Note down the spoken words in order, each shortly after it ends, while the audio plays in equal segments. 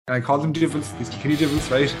And I call them devils, these Kilkenny Devils,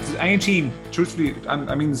 right? Any team, truthfully,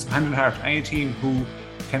 I mean this hand in heart, any team who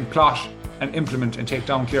can plot and implement and take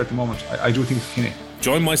down Clare at the moment, I do think Kilkenny.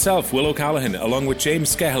 Join myself, Will O'Callaghan, along with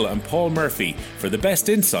James Skehill and Paul Murphy for the best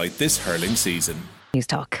insight this hurling season. News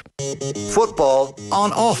Talk. Football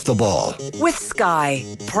on Off the Ball. With Sky,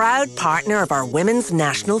 proud partner of our women's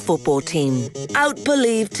national football team.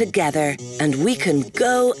 Outbelieve together and we can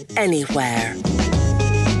go anywhere.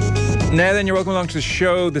 Now then, you're welcome along to the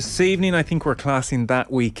show this evening. I think we're classing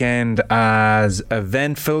that weekend as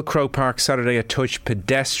eventful. Croke Park Saturday a touch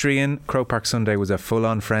pedestrian. Croke Park Sunday was a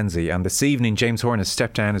full-on frenzy. And this evening, James Horan has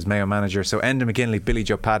stepped down as Mayo manager. So Enda McGinley, Billy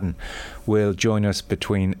Joe Padden will join us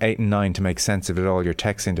between 8 and 9 to make sense of it all. Your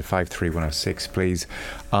text into 53106, please.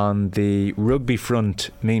 On the rugby front,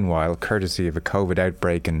 meanwhile, courtesy of a COVID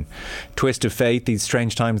outbreak and twist of fate, these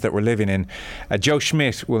strange times that we're living in, Joe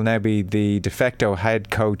Schmidt will now be the de facto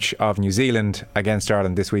head coach of New Zealand against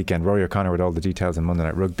Ireland this weekend. Rory O'Connor with all the details on Monday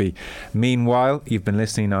Night Rugby. Meanwhile, you've been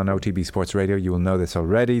listening on OTB Sports Radio. You will know this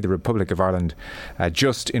already. The Republic of Ireland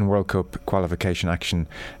just in World Cup qualification action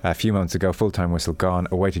a few months ago. Full-time whistle gone.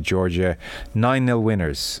 Away to Georgia. 9-0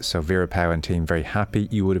 winners. So Vera Pauw and team very happy.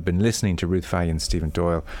 You would have been listening to Ruth Fahey and Stephen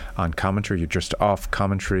Doyle on commentary. You're just off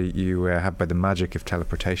commentary. You have, by the magic of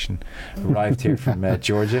teleportation, arrived here from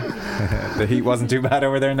Georgia. The heat wasn't too bad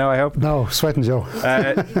over there now, I hope. No, sweating, Joe.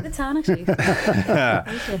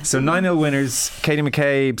 So 9-0 winners. Katie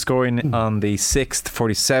McCabe scoring on the 6th,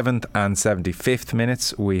 47th and 75th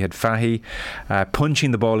minutes. We had Fahey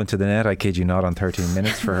punching the ball into the net, I kid you not, on 13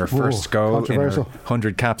 minutes for her first goal in her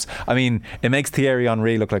 100 caps. I mean, it makes Thierry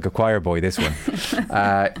Henry look like a choir boy, this one.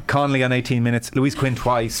 Conley on 18 minutes, Louise Quinn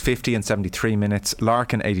twice, 50 and 73 minutes,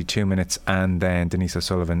 Larkin 82 minutes, and then Denise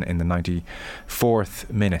O'Sullivan in the 94th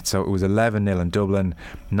minute. So it was 11-0 in Dublin,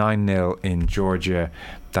 9-0 in Georgia.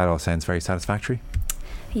 That all sounds very satisfactory.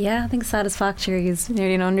 Yeah, I think satisfactory is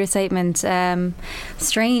nearly an understatement.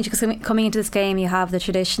 Strange, because coming into this game you have the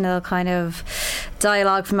traditional kind of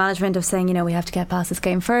dialogue from management of saying, you know, we have to get past this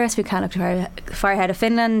game first, we can't look too far ahead of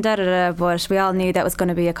Finland, but we all knew that was going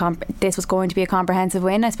to be this was going to be a comprehensive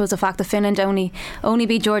win. I suppose the fact that Finland only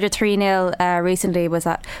beat Georgia 3-0 recently was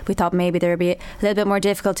that we thought maybe there would be a little bit more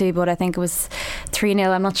difficulty, but I think it was 3-0.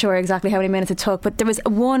 I'm not sure exactly how many minutes it took, but there was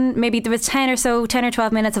 10 or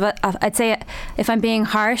 12 minutes of I'd say, if I'm being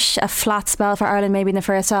harsh, a flat spell for Ireland maybe in the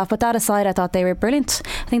first half, but that aside, I thought they were brilliant.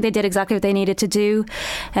 I think they did exactly what they needed to do.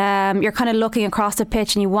 You're kind of looking across the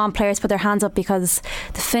pitch and you want players to put their hands up because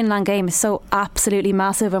the Finland game is so absolutely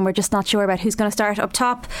massive and we're just not sure about who's going to start up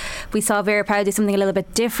top. We saw Vera Pauw do something a little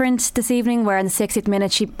bit different this evening, where in the 60th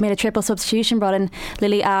minute she made a triple substitution, brought in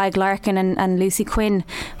Lily Agg, Larkin and Lucy Quinn,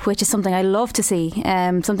 which is something I love to see,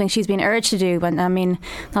 something she's been urged to do. And I mean,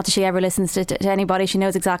 not that she ever listens to anybody, she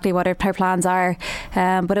knows exactly what her plans are,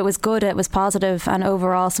 but it was good, it was positive, and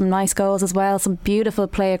overall some nice goals as well, some beautiful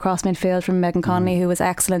play across midfield from Megan Connolly, who was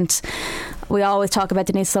excellent. We always talk about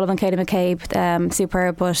Denise Sullivan, Katie McCabe,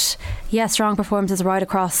 superb, but yeah, strong performances right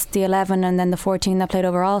across the 11 and then the 14 that played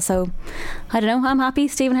overall. So I don't know, I'm happy.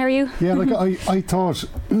 Stephen, how are you? Yeah, I thought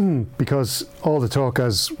because all the talk,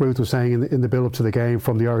 as Ruth was saying in the build up to the game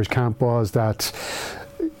from the Irish camp, was that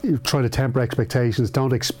you try to temper expectations,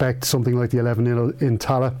 don't expect something like the 11-0 in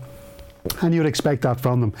Tallaght. And you'd expect that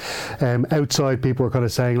from them. Outside, people were kind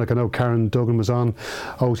of saying, like I know Karen Duggan was on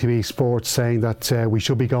OTB Sports saying that we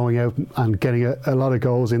should be going out and getting a lot of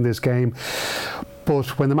goals in this game.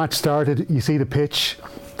 But when the match started, you see the pitch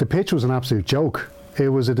was an absolute joke. It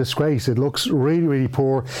was a disgrace. It looks really, really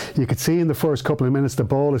poor. You could see in the first couple of minutes the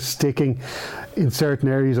ball is sticking in certain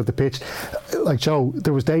areas of the pitch. Like Joe,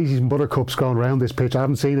 there was daisies and buttercups going around this pitch. I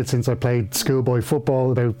haven't seen it since I played schoolboy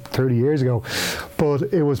football about 30 years ago. But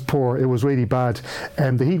it was poor. It was really bad.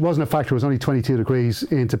 The heat wasn't a factor. It was only 22 degrees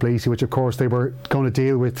in Tbilisi, which of course they were going to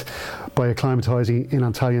deal with by acclimatising in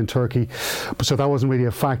Antalya in Turkey. So that wasn't really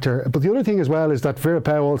a factor. But the other thing as well is that Vera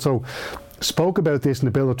Pauw also spoke about this in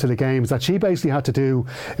the build up to the games, that she basically had to do,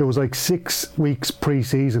 it was like 6 weeks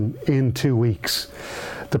pre-season in 2 weeks.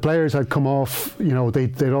 The players had come off, you know,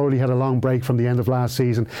 they'd already had a long break from the end of last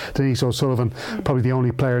season. Denise O'Sullivan, probably the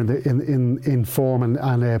only player in form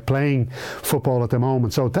and playing football at the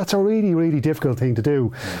moment. So that's a really, really difficult thing to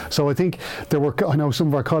do. So I think I know some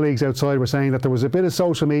of our colleagues outside were saying that there was a bit of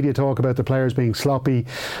social media talk about the players being sloppy,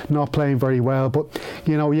 not playing very well. But,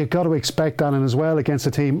 you know, you've got to expect that, and as well against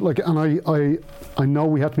a team, like, and I know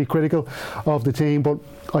we have to be critical of the team, but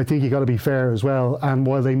I think you got to be fair as well. And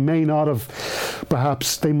while they may not have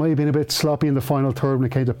perhaps they might have been a bit sloppy in the final third when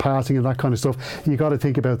it came to passing and that kind of stuff. You got to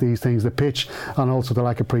think about these things, the pitch and also the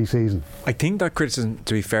lack of pre-season. I think that criticism,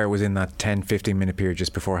 to be fair, was in that 10-15 minute period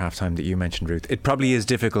just before half-time that you mentioned, Ruth. It probably is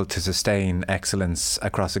difficult to sustain excellence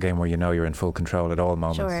across a game where you know you're in full control at all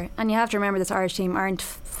moments. Sure, and you have to remember this Irish team aren't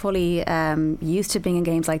fully used to being in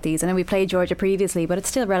games like these. I know we played Georgia previously, but it's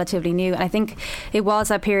still relatively new, and I think it was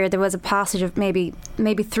that period. There was a passage of maybe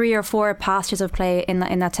 3 or 4 passages of play in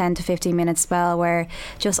that 10 to 15 minute spell where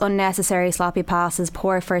just unnecessary sloppy passes,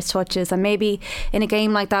 poor first touches, and maybe in a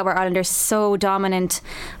game like that where Ireland are so dominant,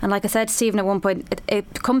 and like I said to Stephen at one point,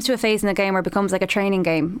 it comes to a phase in the game where it becomes like a training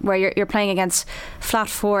game where you're playing against flat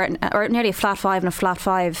 4 or nearly a flat 5 and a flat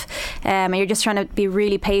 5, and you're just trying to be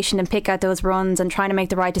really patient and pick out those runs and trying to make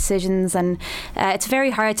the right decisions, and it's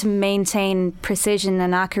very hard to maintain precision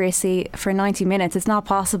and accuracy for 90 minutes. It's not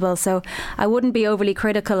possible, so I wouldn't be overly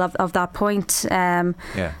critical of that point. And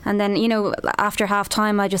then, you know, after half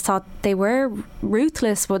time I just thought they were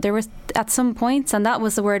ruthless, but there was at some points, and that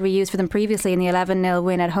was the word we used for them previously in the 11-0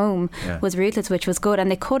 win at home, was ruthless, which was good,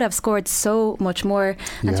 and they could have scored so much more.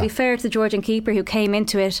 And to be fair to the Georgian keeper who came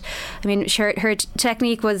into it, I mean, her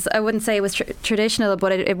technique was, I wouldn't say it was traditional,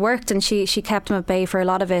 but it worked, and she kept them at bay for a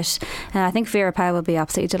lot of it. And I think Vera Pauw will be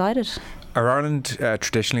absolutely delighted. Are Ireland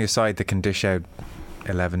traditionally a side that can dish out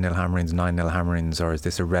 11-0 hammerings, 9-0 hammerings, or is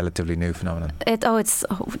this a relatively new phenomenon? It's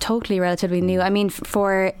totally relatively new. I mean,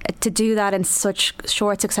 to do that in such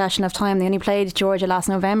short succession of time, they only played Georgia last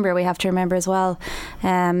November, we have to remember as well.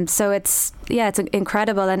 So it's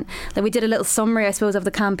incredible. And we did a little summary, I suppose, of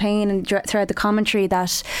the campaign and throughout the commentary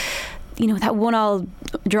that, you know, that 1-1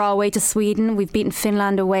 draw away to Sweden. We've beaten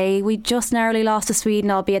Finland away. We just narrowly lost to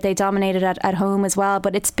Sweden, albeit they dominated at home as well.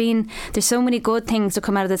 But there's so many good things to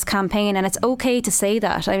come out of this campaign, and it's okay to say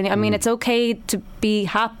that. I mean, it's okay to be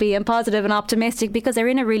happy and positive and optimistic because they're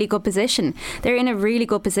in a really good position. They're in a really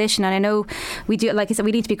good position, and I know we do, like I said,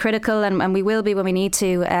 we need to be critical, and we will be when we need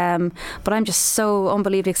to. But I'm just so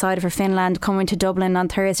unbelievably excited for Finland coming to Dublin on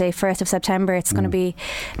Thursday, 1st of September. It's going to be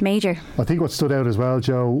major. I think what stood out as well,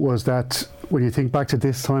 Joe, was that when you think back to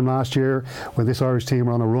this time last year when this Irish team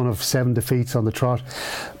were on a run of 7 defeats on the trot,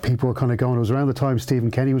 people were kind of going, it was around the time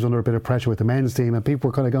Stephen Kenny was under a bit of pressure with the men's team, and people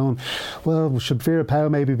were kind of going, well, should Vera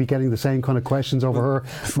Pauw maybe be getting the same kind of questions over her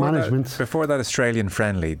management? Before that Australian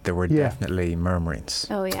friendly, there were definitely murmurings.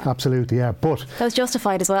 Oh yeah, absolutely, yeah. But that was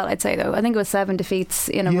justified as well, I'd say, though. I think it was 7 defeats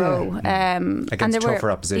in a row against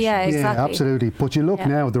tougher opposition. Yeah, exactly. Yeah, absolutely. But you look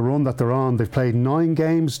now, the run that they're on, they've played 9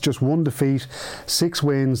 games, just 1 defeat, 6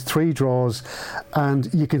 wins, 3 draws,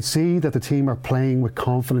 and you can see that the team are playing with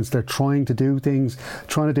confidence. They're trying to do things,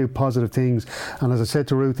 trying to do positive things. And as I said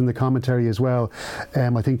to Ruth in the commentary as well,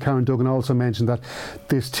 I think Karen Duggan also mentioned that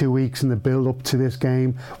this 2 weeks in the build up to this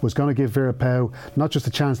game was going to give Vera Pauw not just a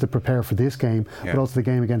chance to prepare for this game, but also the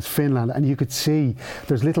game against Finland. And you could see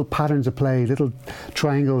there's little patterns of play, little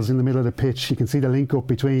triangles in the middle of the pitch. You can see the link up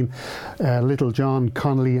between little John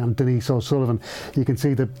Connolly and Denise O'Sullivan. You can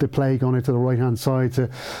see the play going into the right hand side to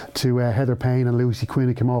Heather Payne and Lucy Quinn,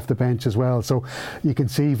 who came off the bench as well. So you can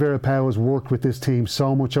see Vera Pauw has worked with this team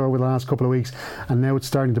so much over the last couple of weeks, and now it's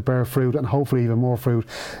starting to bear fruit, and hopefully even more fruit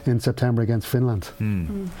in September against Finland.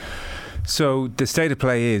 So the state of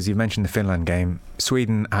play is, you mentioned the Finland game.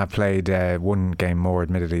 Sweden have played 1 game more,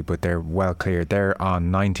 admittedly, but they're well cleared. They're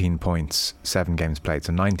on 19 points, 7 games played.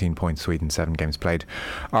 So 19 points Sweden, 7 games played.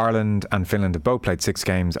 Ireland and Finland have both played 6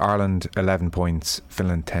 games. Ireland 11 points,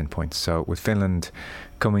 Finland 10 points. So with Finland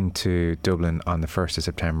coming to Dublin on the 1st of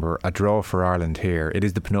September, a draw for Ireland here, it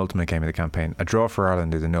is the penultimate game of the campaign. A draw for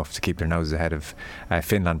Ireland is enough to keep their noses ahead of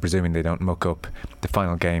Finland, presuming they don't muck up the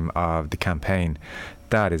final game of the campaign.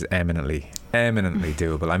 That is eminently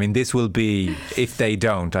doable. I mean, this will be, if they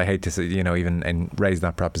don't, I hate to say, even raise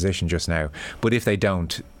that proposition just now, but if they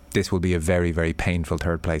don't, this will be a very, very painful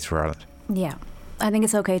third place for Ireland. Yeah. I think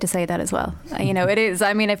it's okay to say that as well. It is.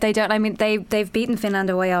 I mean, if they don't, they've beaten Finland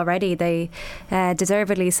away already. They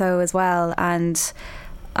deservedly so as well. And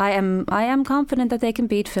I am confident that they can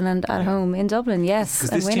beat Finland at home in Dublin, yes,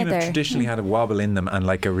 and win it there. Because this team have traditionally had a wobble in them, and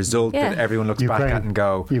like a result that everyone looks back at and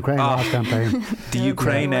go, Ukraine last campaign. The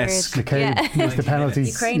Ukraine-esque. Missed the penalties.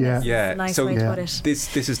 Ukraine is a nice way to put it.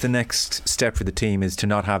 This is the next step for the team, is to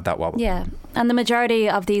not have that wobble. Yeah, and the majority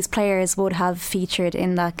of these players would have featured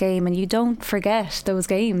in that game, and you don't forget those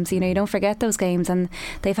games. You don't forget those games, and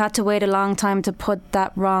they've had to wait a long time to put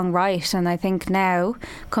that wrong right. And I think now,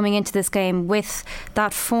 coming into this game with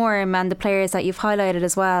that form and the players that you've highlighted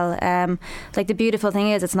as well. Like the beautiful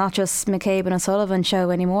thing is, it's not just McCabe and O'Sullivan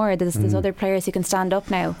show anymore. There's other players who can stand up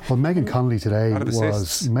now. Well, Megan Connolly today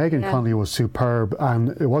Connolly was superb, and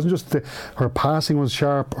it wasn't just her passing was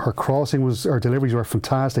sharp, her deliveries were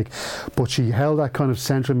fantastic, but she held that kind of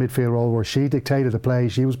central midfield role where she dictated the play.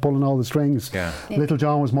 She was pulling all the strings. Little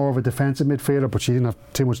John was more of a defensive midfielder, but she didn't have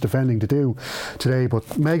too much defending to do today.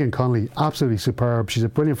 But Megan Connolly, absolutely superb. She's a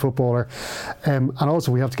brilliant footballer, and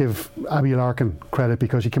also we have to give Abby Larkin credit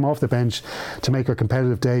because she came off the bench to make her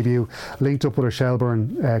competitive debut, linked up with her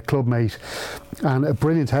Shelbourne clubmate, and a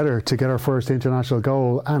brilliant header to get her first international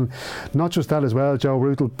goal. And not just that as well, Joe,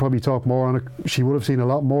 Ruth will probably talk more on it. She would have seen a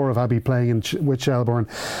lot more of Abby playing with Shelbourne.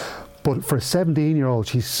 But for a 17-year-old,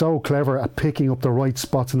 she's so clever at picking up the right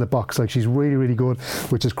spots in the box. Like, she's really, really good,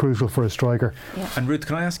 which is crucial for a striker. Yeah. And Ruth,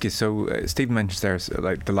 can I ask you, so Stephen mentions there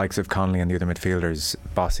like the likes of Connolly and the other midfielders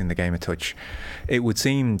bossing the game a touch. It would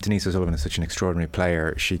seem Denise O'Sullivan is such an extraordinary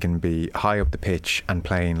player. She can be high up the pitch and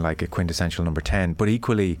playing like a quintessential number 10, but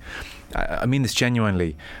equally, I mean this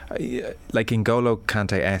genuinely, like N'Golo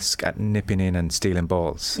Kante-esque at nipping in and stealing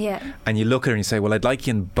balls. Yeah. And you look at her and you say, well, I'd like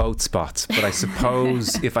you in both spots, but I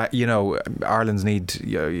suppose if Ireland's need,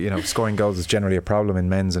 scoring goals is generally a problem in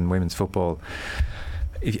men's and women's football.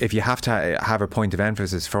 If you have to have a point of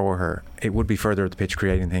emphasis for her, it would be further up the pitch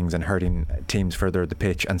creating things and hurting teams further up the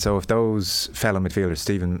pitch. And so if those fellow midfielders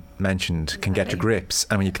Stephen mentioned can get to grips,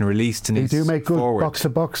 and when you can release Denise they do make good forward,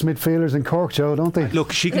 box-to-box midfielders in Cork, Joe, don't they?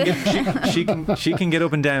 Look, she can get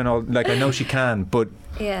up and down. I know she can, but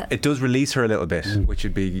it does release her a little bit, which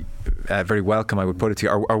would be very welcome. I would put it to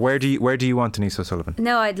you. Or where do you want Denise O'Sullivan?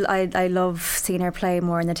 No, I love seeing her play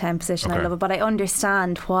more in the 10 position. Okay. I love it, but I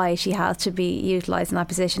understand why she has to be utilised in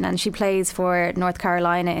that position, and she plays for North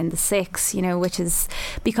Carolina in the 6, which is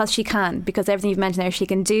because she can, because everything you've mentioned there she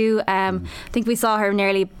can do. I think we saw her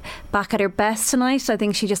nearly back at her best tonight. I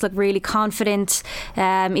think she just looked really confident,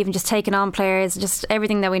 even just taking on players, just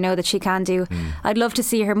everything that we know that she can do. I'd love to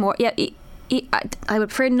see her more. I would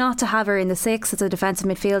prefer not to have her in the 6 as a defensive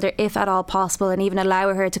midfielder if at all possible, and even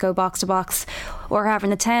allow her to go box to box or have her in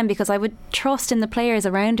the 10, because I would trust in the players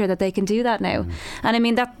around her that they can do that now. And I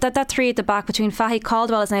mean that three at the back between Fahy,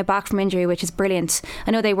 Caldwell is now back from injury, which is brilliant.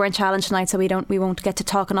 I know they weren't challenged tonight, so we won't get to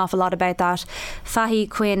talk an awful lot about that. Fahy,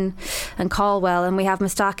 Quinn and Caldwell, and we have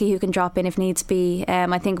Mustaki who can drop in if needs be.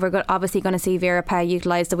 I think we're obviously going to see Vera Pauw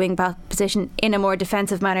utilise the wing back position in a more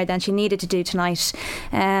defensive manner than she needed to do tonight.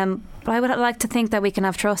 But I would like to think that we can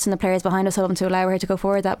have trust in the players behind us to allow her to go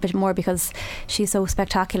forward that bit more, because she's so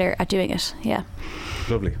spectacular at doing it. Yeah.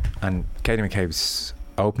 Lovely. And Katie McCabe's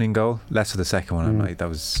opening goal, less of the second one. That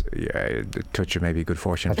was a touch of maybe good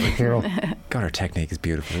fortune. God, her technique is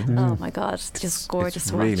beautiful, isn't it? Oh my God, just gorgeous.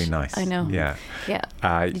 It's really nice. I know. Yeah.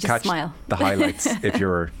 You just catch smile. The highlights if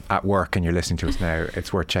you're at work and you're listening to us now.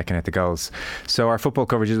 It's worth checking out the goals. So our football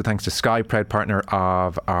coverage is with thanks to Sky, proud partner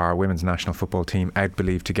of our women's national football team, Out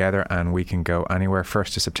Believe Together, and we can go anywhere.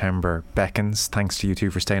 1st of September beckons. Thanks to you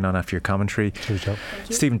two for staying on after your commentary. Cheers, Joe.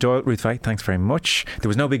 Stephen Doyle, Ruth Fight, thanks very much. There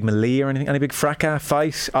was no big melee or anything, any big fracas,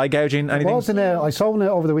 fight, eye gouging, anything? I saw one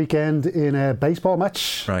over the weekend in a baseball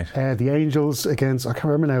match. Right. The Angels against, I can't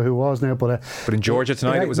remember now who it was now, but in Georgia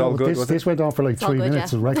tonight it was all good. This went on for like 3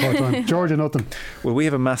 minutes, record time. Georgia nothing. Well, we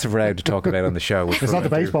have a massive row to talk about on the show. It's not the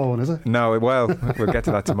baseball one, is it? No, well, we'll get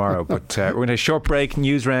to that tomorrow. But we're going to a short break,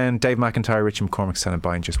 news round. Dave McIntyre, Richard McCormick standing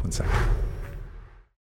by in just 1 second.